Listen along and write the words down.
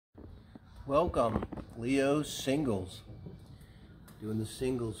Welcome, Leo singles. Doing the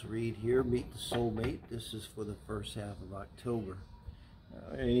singles read here. Meet the soulmate. This is for the first half of October.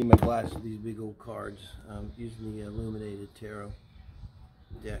 I need my glasses, these big old cards. I'm using the illuminated tarot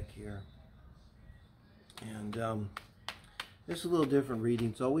deck here. And this is a little different reading.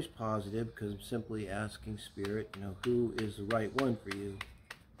 It's always positive because I'm simply asking Spirit, who is the right one for you?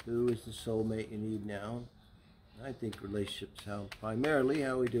 Who is the soulmate you need now? I think relationships how primarily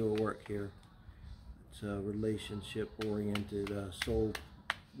how we do our work here. It's a relationship-oriented soul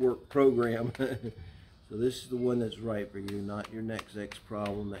work program. So this is the one that's right for you, not your next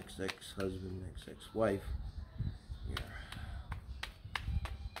ex-problem, next ex-husband, next ex-wife.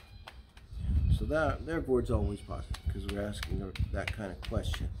 So therefore it's always positive because we're asking that kind of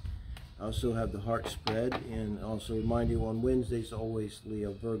question. I also have the heart spread, and also remind you on Wednesdays always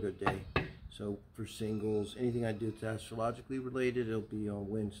Leo Virgo Day. So for singles, anything I do that's astrologically related, it'll be on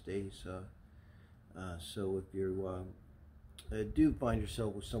Wednesdays. So if you do find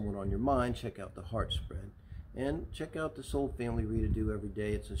yourself with someone on your mind, check out the heart spread. And check out the Soul Family Read I do every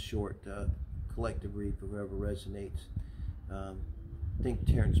day. It's a short collective read for whoever resonates. Think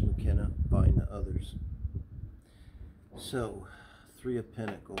Terrence McKenna, Find the Others. So, Three of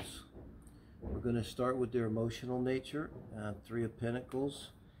Pentacles. We're going to start with their emotional nature. Three of Pentacles.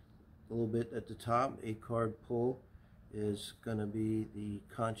 A little bit at the top, a card pull is going to be the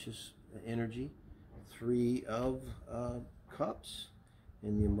conscious energy. Three of Cups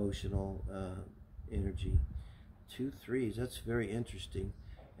in the emotional energy. 2 threes, that's very interesting.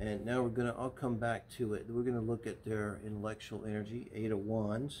 And now I'll come back to it. We're going to look at their intellectual energy. 8 of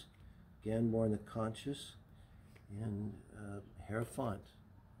Wands, again more in the conscious, and Hierophant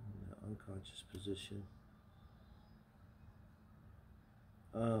in the unconscious position.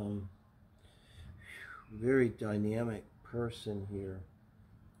 Very dynamic person here.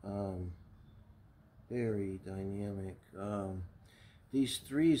 Very dynamic. These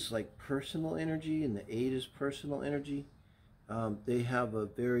threes like personal energy, and the 8 is personal energy. They have a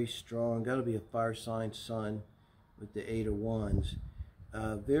very strong, got to be a fire sign sun with the 8 of Wands.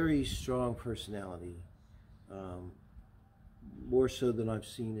 Very strong personality. More so than I've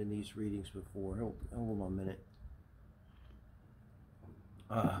seen in these readings before. Hold on a minute.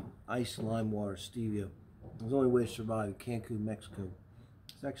 Ice, lime water, stevia. It's the only way to survive in Cancun, Mexico.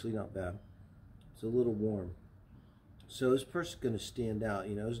 It's actually not bad. It's a little warm. So this person's going to stand out.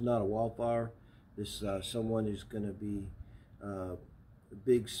 It's not a wallflower. This someone who's going to be a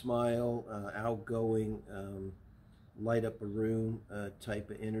big smile, outgoing, light up a room type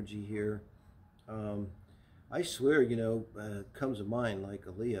of energy here. I swear, comes to mind like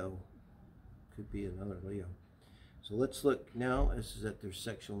a Leo. Could be another Leo. So let's look now. This is at their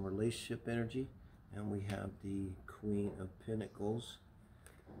sexual and relationship energy. And we have the Queen of Pentacles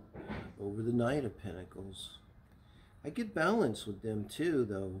over the Knight of Pentacles. I get balance with them too,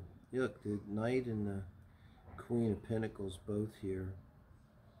 though. Look, the Knight and the Queen of Pentacles both here.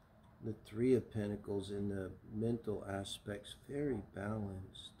 The Three of Pentacles in the mental aspects, very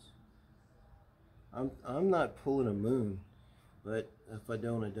balanced. I'm not pulling a moon, but if I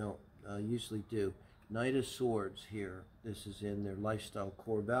don't, I don't. I usually do. Knight of Swords here. This is in their lifestyle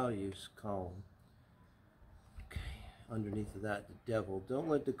core values column. Underneath of that, the Devil. Don't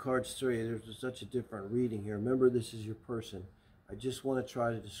let the cards throw you. There's such a different reading here. Remember, this is your person. I just want to try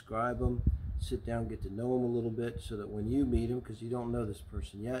to describe them, sit down, get to know them a little bit, so that when you meet them, because you don't know this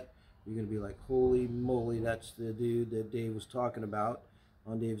person yet, you're going to be like, holy moly, that's the dude that Dave was talking about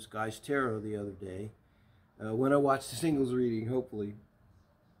on Davidskytarot the other day. When I watched the singles reading, hopefully.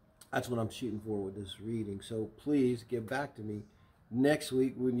 That's what I'm shooting for with this reading. So please get back to me next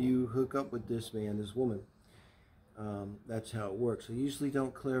week when you hook up with this man, this woman. That's how it works. I usually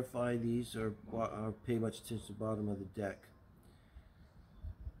don't clarify these or pay much attention to the bottom of the deck.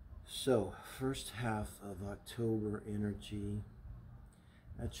 So, first half of October energy.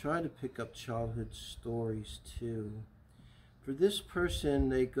 I try to pick up childhood stories too. For this person,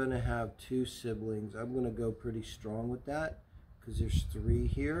 they're going to have 2 siblings. I'm going to go pretty strong with that because there's 3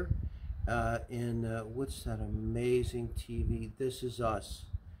 here. What's that amazing TV? This Is Us.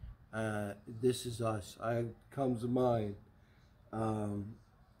 This Is Us. Comes to mind.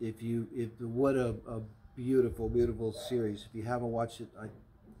 What a beautiful, beautiful series. If you haven't watched it,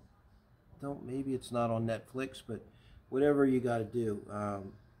 maybe it's not on Netflix, but whatever you got to do.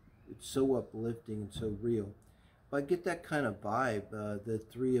 It's so uplifting and so real. But I get that kind of vibe. The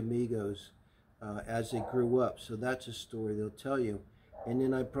 3 amigos as they grew up. So that's a story they'll tell you. And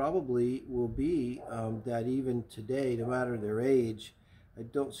then I probably will be that even today, no matter their age, I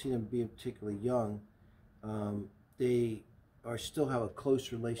don't see them being particularly young. They are still have a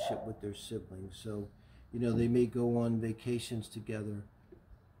close relationship with their siblings. So, you know, they may go on vacations together.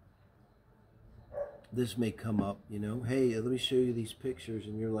 This may come up, you know, hey, let me show you these pictures,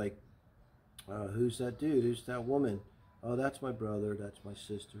 and you're like, who's that dude? Who's that woman? Oh, that's my brother, that's my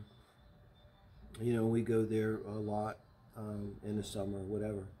sister. You know, we go there a lot in the summer,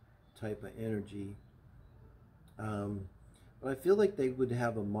 whatever type of energy. But I feel like they would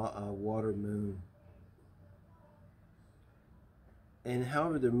have a water moon. And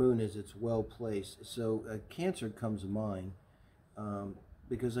however their moon is, it's well placed. So Cancer comes to mind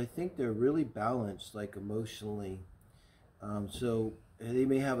because I think they're really balanced, like emotionally. So they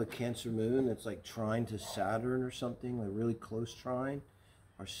may have a Cancer moon that's like trine to Saturn or something, like really close trine,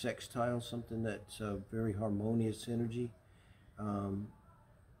 or sextile, something that's a very harmonious energy.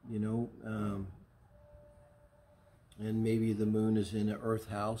 You know, and maybe the moon is in an earth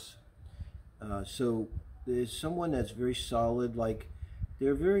house. So there's someone that's very solid, like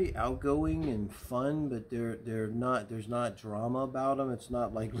they're very outgoing and fun, but they're not, there's not drama about them. It's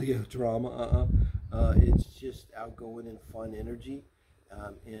not like Leo drama, it's just outgoing and fun energy,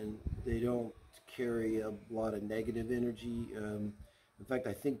 and they don't carry a lot of negative energy. In fact,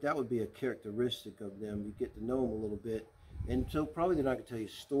 I think that would be a characteristic of them. You get to know them a little bit, and so probably they're not going to tell you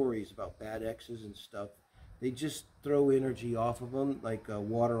stories about bad exes and stuff. They just throw energy off of them like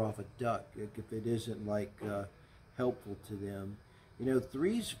water off a duck, if it isn't like helpful to them. You know,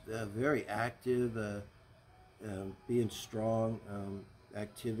 three's very active, being strong,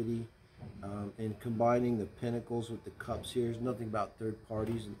 activity, and combining the pentacles with the cups here. There's nothing about third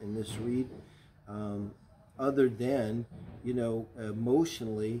parties in this read, other than, you know,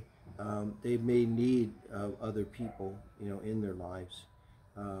 emotionally, they may need other people, you know, in their lives.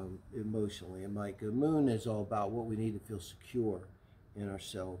 Emotionally, and like the moon is all about what we need to feel secure in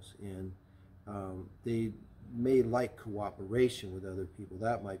ourselves, and they may like cooperation with other people.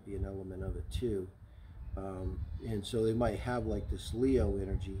 That might be an element of it too, and so they might have like this Leo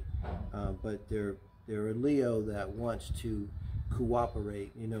energy, but they're a Leo that wants to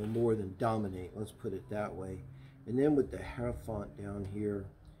cooperate, you know, more than dominate, let's put it that way. And then with the Hierophant down here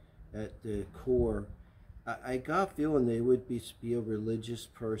at the core, I got a feeling they would be a religious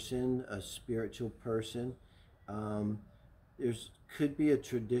person, a spiritual person. Could be a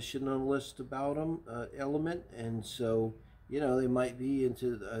traditionalist about them, element, and so, you know, they might be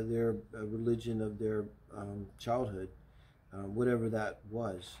into their religion of their childhood, whatever that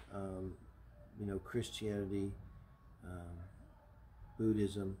was. You know, Christianity,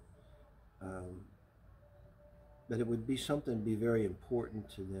 Buddhism, but it would be something to be very important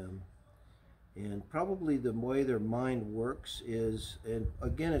to them. And probably the way their mind works is, and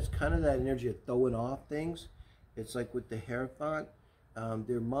again, it's kind of that energy of throwing off things. It's like with the Hierophant,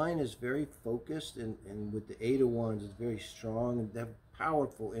 their mind is very focused, and with the Eight of Wands, it's very strong, and they have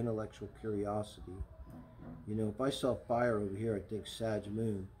powerful intellectual curiosity. You know, if I saw fire over here, I think Sag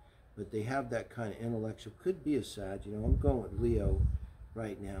Moon, but they have that kind of intellectual, could be a Sag, you know, I'm going with Leo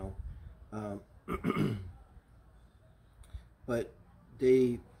right now. But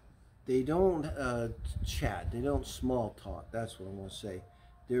they don't chat, they don't small talk, that's what I want to say.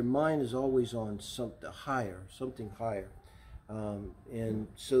 Their mind is always on something higher, and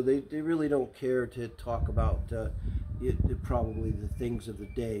so they really don't care to talk about probably the things of the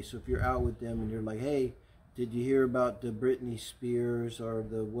day. So if you're out with them and you're like, hey, did you hear about the Britney Spears or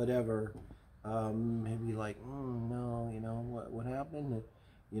the whatever, maybe like, no, you know, what happened,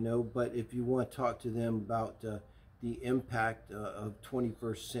 you know. But if you want to talk to them about the impact of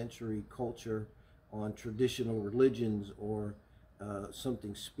 21st century culture on traditional religions, or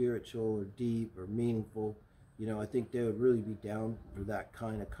something spiritual or deep or meaningful, you know, I think they would really be down for that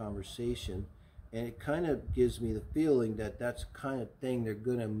kind of conversation. And it kind of gives me the feeling that that's the kind of thing they're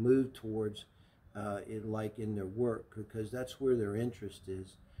going to move towards, like in their work, because that's where their interest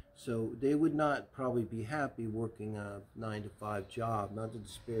is. So they would not probably be happy working a 9-to-5 job, not to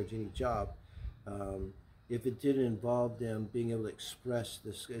disparage any job, if it didn't involve them being able to express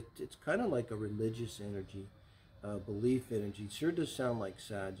this. It's kind of like a religious energy, belief energy. It sure does sound like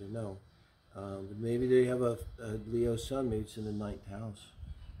Sag, I know. But maybe they have a Leo Sun, maybe it's in the 9th house,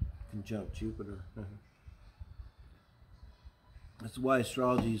 conjunct Jupiter. That's why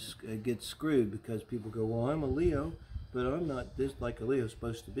astrology gets screwed, because people go, well, I'm a Leo, but I'm not this like a Leo's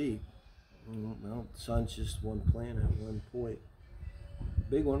supposed to be. Well, the Sun's just one planet, one point.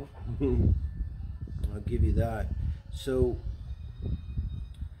 Big one. I'll give you that. So,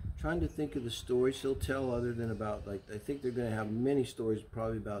 trying to think of the stories they'll tell, other than about, like, I think they're going to have many stories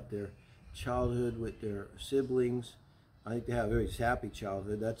probably about their childhood with their siblings. I think they have a very happy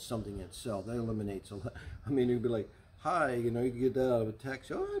childhood. That's something in itself. That eliminates a lot. I mean, it'd be like, hi, you know, you can get that out of a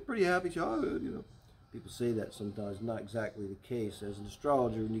text. Oh, I'm pretty happy, child. You know, people say that sometimes. Not exactly the case. As an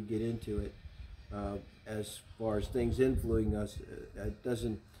astrologer, when you get into it, as far as things influencing us, it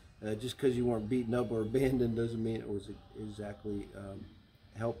doesn't. Just because you weren't beaten up or abandoned doesn't mean it was exactly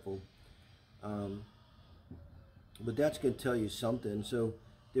helpful. But that's going to tell you something. So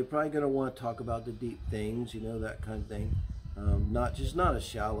they're probably going to want to talk about the deep things, you know, that kind of thing. Not a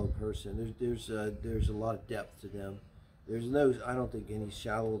shallow person. There's a lot of depth to them. There's no, I don't think, any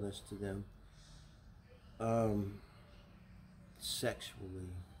shallowness to them. Sexually.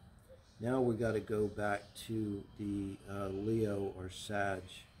 Now we got to go back to the Leo or Sag.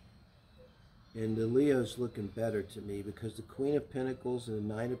 And the Leo's looking better to me because the Queen of Pentacles and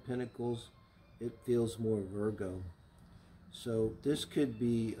the Knight of Pentacles, it feels more Virgo. So this could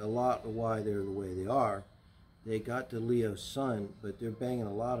be a lot of why they're the way they are. They got the Leo Sun, but they're banging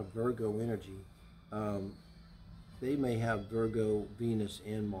a lot of Virgo energy. They may have Virgo, Venus,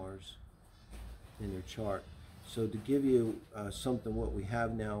 and Mars in their chart. So to give you something what we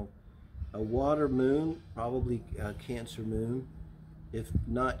have now, a water moon, probably Cancer moon. If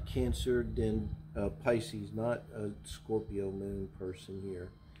not Cancer, then Pisces, not a Scorpio moon person here.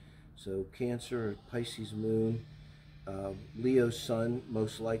 So Cancer, Pisces moon, Leo Sun,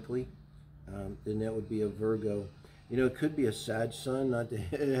 most likely. Then that would be a Virgo. You know, it could be a Sag Sun, not to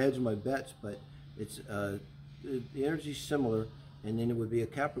hedge my bets, but it's the energy's similar. And then it would be a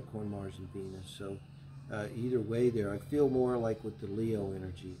Capricorn Mars and Venus. So either way there, I feel more like with the Leo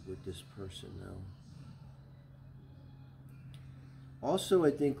energy with this person now. Also, I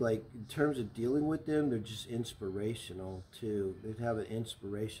think, like, in terms of dealing with them, they're just inspirational, too. They'd have an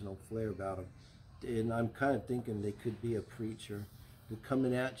inspirational flair about them. And I'm kind of thinking they could be a preacher. They're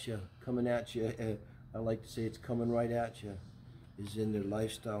coming at you. I like to say it's coming right at you. Is in their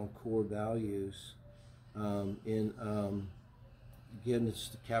lifestyle and core values. Again, it's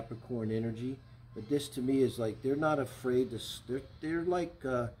the Capricorn energy. But this, to me, is like they're not afraid to... They're like...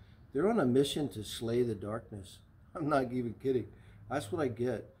 they're on a mission to slay the darkness. I'm not even kidding. That's what I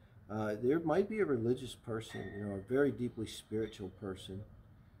get. There might be a religious person, you know, a very deeply spiritual person.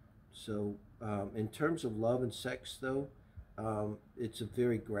 So in terms of love and sex, though, it's a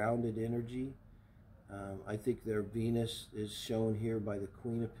very grounded energy. I think their Venus is shown here by the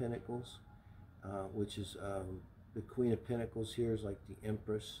Queen of Pentacles, which is the Queen of Pentacles here is like the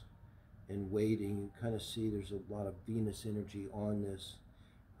Empress and waiting. You kind of see there's a lot of Venus energy on this.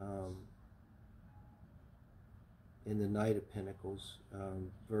 In the Knight of Pentacles,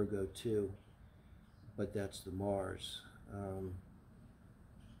 Virgo too, but that's the Mars.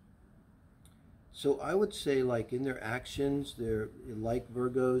 So I would say, like, in their actions, they're like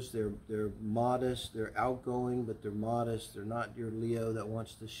Virgos. They're modest. They're outgoing, but they're modest. They're not your Leo that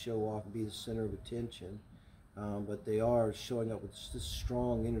wants to show off and be the center of attention. But they are showing up with this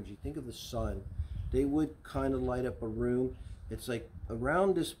strong energy. Think of the sun. They would kind of light up a room. It's like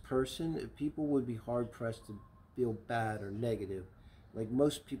around this person, people would be hard pressed to feel bad or negative. Like,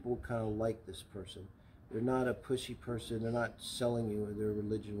 most people kind of like this person. They're not a pushy person. They're not selling you or their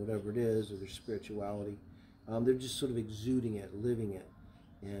religion, whatever it is, or their spirituality. They're just sort of exuding it, living it,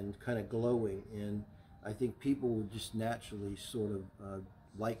 and kind of glowing. And I think people would just naturally sort of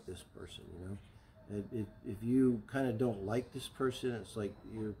like this person, you know. If you kind of don't like this person, it's like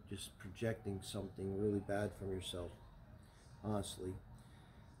you're just projecting something really bad from yourself, honestly.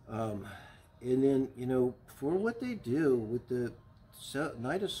 And then, you know, for what they do with the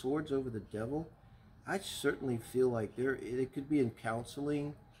Knight of Swords over the Devil, I certainly feel like they could be in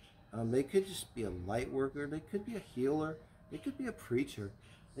counseling. They could just be a light worker. They could be a healer. They could be a preacher.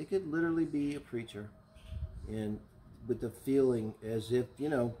 They could literally be a preacher. And with the feeling as if, you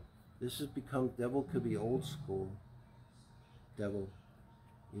know, this has become, Devil could be old school. Devil,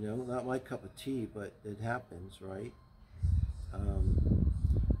 you know, not my cup of tea, but it happens, right?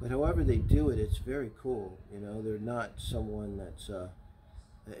 But however they do it, it's very cool. You know, they're not someone that's,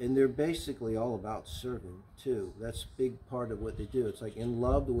 and they're basically all about serving too. That's a big part of what they do. It's like in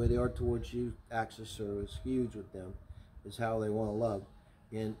love, the way they are towards you, acts of service, huge with them, is how they want to love.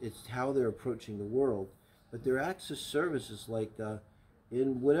 And it's how they're approaching the world. But their acts of service is like,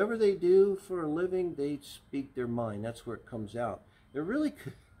 in whatever they do for a living, they speak their mind. That's where it comes out. It really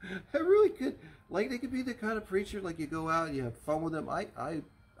could, like, they could be the kind of preacher, like, you go out, you have fun with them.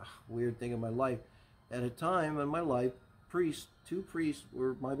 Weird thing in my life, at a time in my life, two priests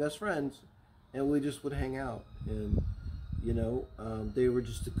were my best friends, and we just would hang out. And, you know, they were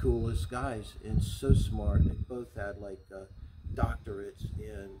just the coolest guys and so smart. They both had like doctorates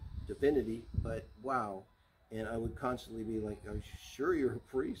in divinity, but wow. And I would constantly be like, "Are you sure you're a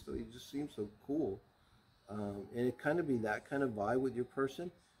priest? You just seem so cool." And it kind of be that kind of vibe with your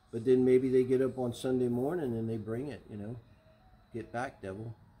person. But then maybe they get up on Sunday morning and they bring it, you know. Get back,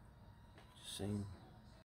 devil. Just saying.